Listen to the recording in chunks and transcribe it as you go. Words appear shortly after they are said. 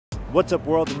What's up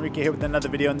world, Enrique here with another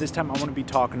video, and this time I want to be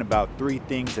talking about 3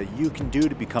 things that you can do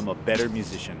to become a better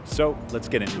musician. So let's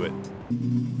get into it.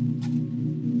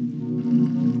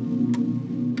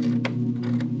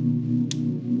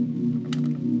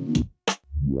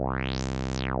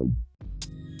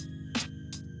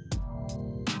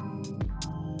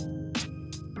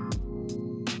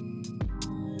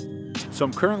 So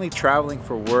I'm currently traveling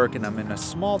for work and I'm in a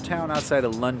small town outside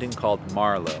of London called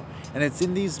Marlow. And it's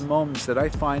in these moments that I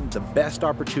find the best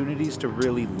opportunities to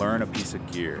really learn a piece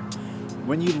of gear.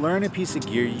 When you learn a piece of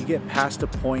gear, you get past a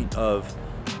point of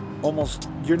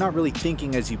you're not really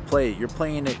thinking as you play it. You're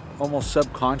playing it almost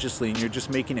subconsciously and you're just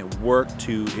making it work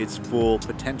to its full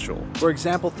potential. For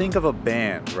example, think of a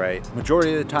band, right?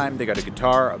 Majority of the time they got a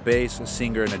guitar, a bass, a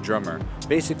singer, and a drummer.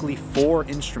 Basically 4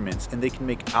 instruments, and they can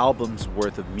make albums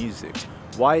worth of music.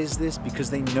 Why is this?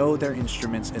 Because they know their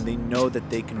instruments and they know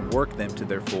that they can work them to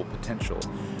their full potential.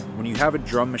 When you have a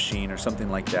drum machine or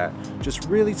something like that, just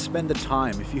really spend the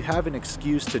time. If you have an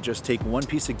excuse to just take one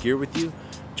piece of gear with you,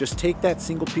 just take that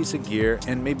single piece of gear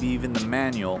and maybe even the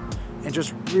manual and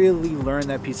just really learn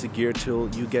that piece of gear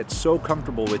till you get so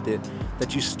comfortable with it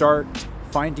that you start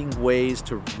finding ways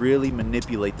to really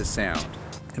manipulate the sound.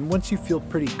 And once you feel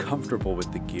pretty comfortable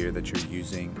with the gear that you're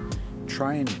using,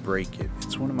 try and break it.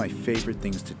 It's one of my favorite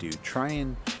things to do. Try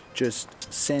and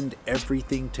just send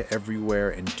everything to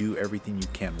everywhere and do everything you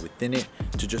can within it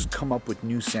to just come up with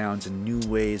new sounds and new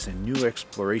ways and new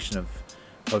exploration of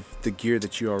the gear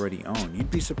that you already own. You'd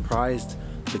be surprised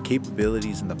the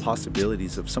capabilities and the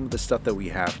possibilities of some of the stuff that we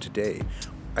have today.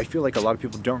 I feel like a lot of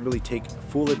people don't really take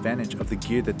full advantage of the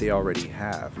gear that they already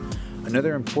have.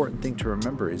 Another important thing to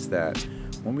remember is that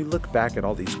when we look back at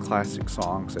all these classic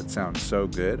songs that sound so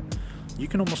good, you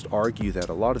can almost argue that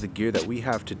a lot of the gear that we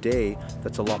have today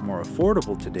that's a lot more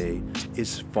affordable today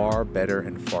is far better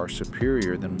and far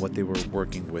superior than what they were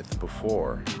working with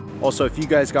before. Also, if you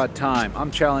guys got time,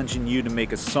 I'm challenging you to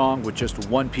make a song with just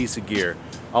one piece of gear.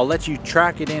 I'll let you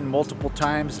track it in multiple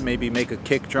times, maybe make a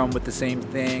kick drum with the same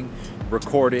thing,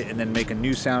 record it, and then make a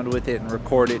new sound with it and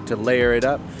record it to layer it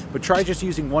up. But try just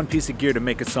using one piece of gear to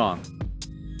make a song.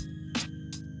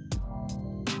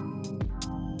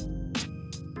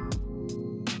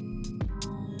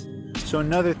 So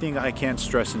another thing I can't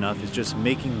stress enough is just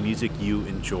making music you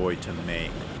enjoy to make.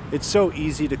 It's so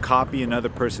easy to copy another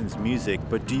person's music,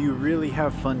 but do you really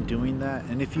have fun doing that?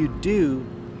 And if you do,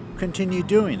 continue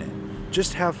doing it.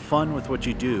 Just have fun with what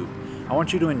you do. I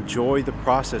want you to enjoy the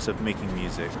process of making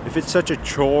music. If it's such a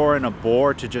chore and a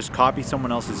bore to just copy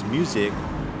someone else's music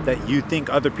that you think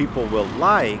other people will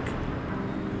like,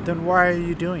 then why are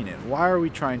you doing it? Why are we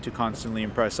trying to constantly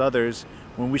impress others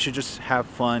when we should just have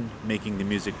fun making the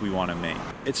music we want to make?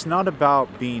 It's not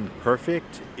about being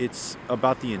perfect, it's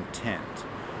about the intent.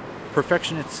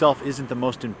 Perfection itself isn't the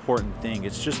most important thing,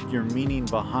 it's just your meaning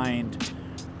behind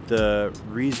the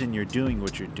reason you're doing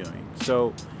what you're doing.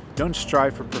 So don't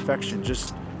strive for perfection,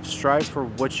 just strive for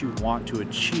what you want to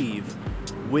achieve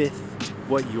with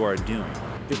what you are doing.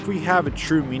 If we have a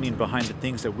true meaning behind the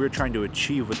things that we're trying to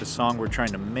achieve with the song we're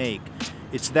trying to make,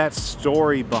 it's that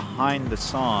story behind the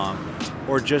song,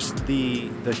 or just the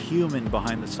human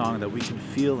behind the song that we can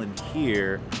feel and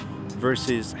hear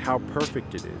versus how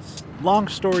perfect it is. Long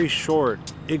story short,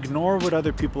 ignore what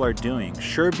other people are doing.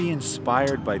 Sure, be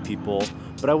inspired by people,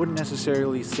 but I wouldn't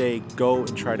necessarily say go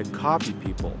and try to copy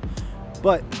people.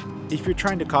 But if you're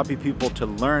trying to copy people to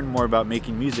learn more about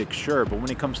making music, sure, but when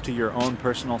it comes to your own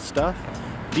personal stuff,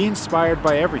 be inspired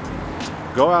by everything.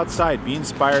 Go outside, be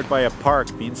inspired by a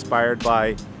park, be inspired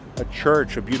by a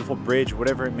church, a beautiful bridge,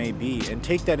 whatever it may be, and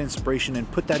take that inspiration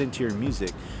and put that into your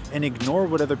music. And ignore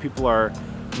what other people are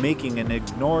making and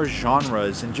ignore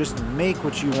genres and just make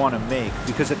what you want to make,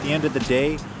 because at the end of the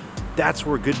day, that's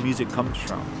where good music comes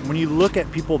from. When you look at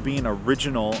people being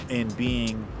original and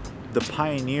being the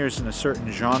pioneers in a certain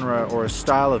genre or a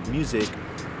style of music,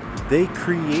 they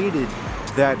created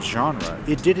that genre.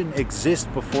 It didn't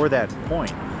exist before that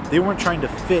point. They weren't trying to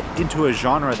fit into a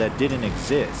genre that didn't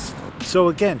exist. So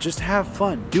again, just have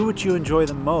fun. Do what you enjoy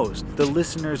the most. The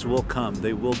listeners will come.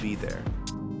 They will be there.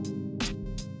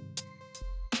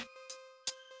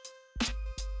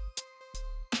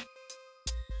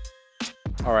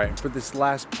 Alright, for this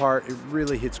last part, it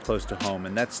really hits close to home,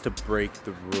 and that's to break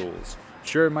the rules.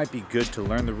 Sure, it might be good to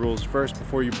learn the rules first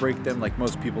before you break them, like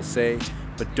most people say,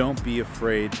 but don't be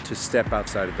afraid to step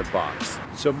outside of the box.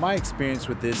 So my experience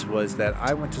with this was that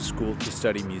I went to school to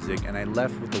study music and I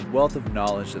left with a wealth of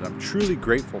knowledge that I'm truly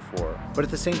grateful for. But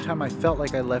at the same time, I felt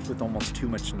like I left with almost too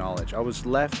much knowledge. I was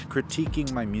left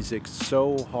critiquing my music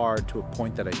so hard to a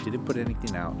point that I didn't put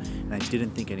anything out and I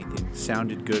didn't think anything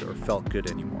sounded good or felt good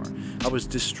anymore. I was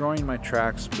destroying my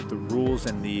tracks with the rules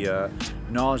and the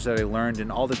knowledge that I learned, and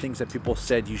all the things that people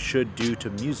said you should do to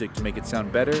music to make it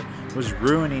sound better was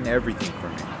ruining everything for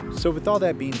me. So with all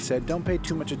that being said, don't pay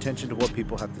too much attention to what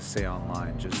people have to say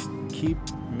online. Just keep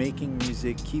making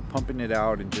music, keep pumping it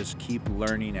out, and just keep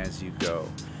learning as you go.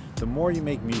 The more you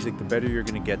make music, the better you're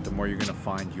going to get, the more you're going to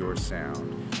find your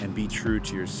sound, and be true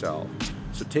to yourself.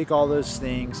 So take all those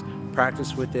things,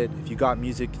 practice with it. If you got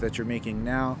music that you're making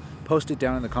now, post it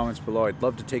down in the comments below. I'd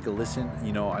love to take a listen.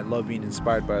 You know, I love being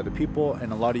inspired by other people,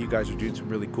 and a lot of you guys are doing some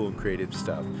really cool and creative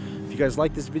stuff. If you guys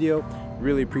like this video,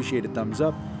 really appreciate a thumbs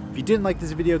up. If you didn't like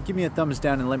this video, give me a thumbs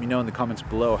down and let me know in the comments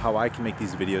below how I can make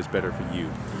these videos better for you.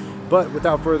 But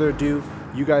without further ado,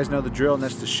 you guys know the drill, and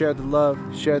that's to share the love,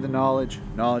 share the knowledge.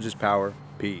 Knowledge is power.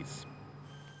 Peace.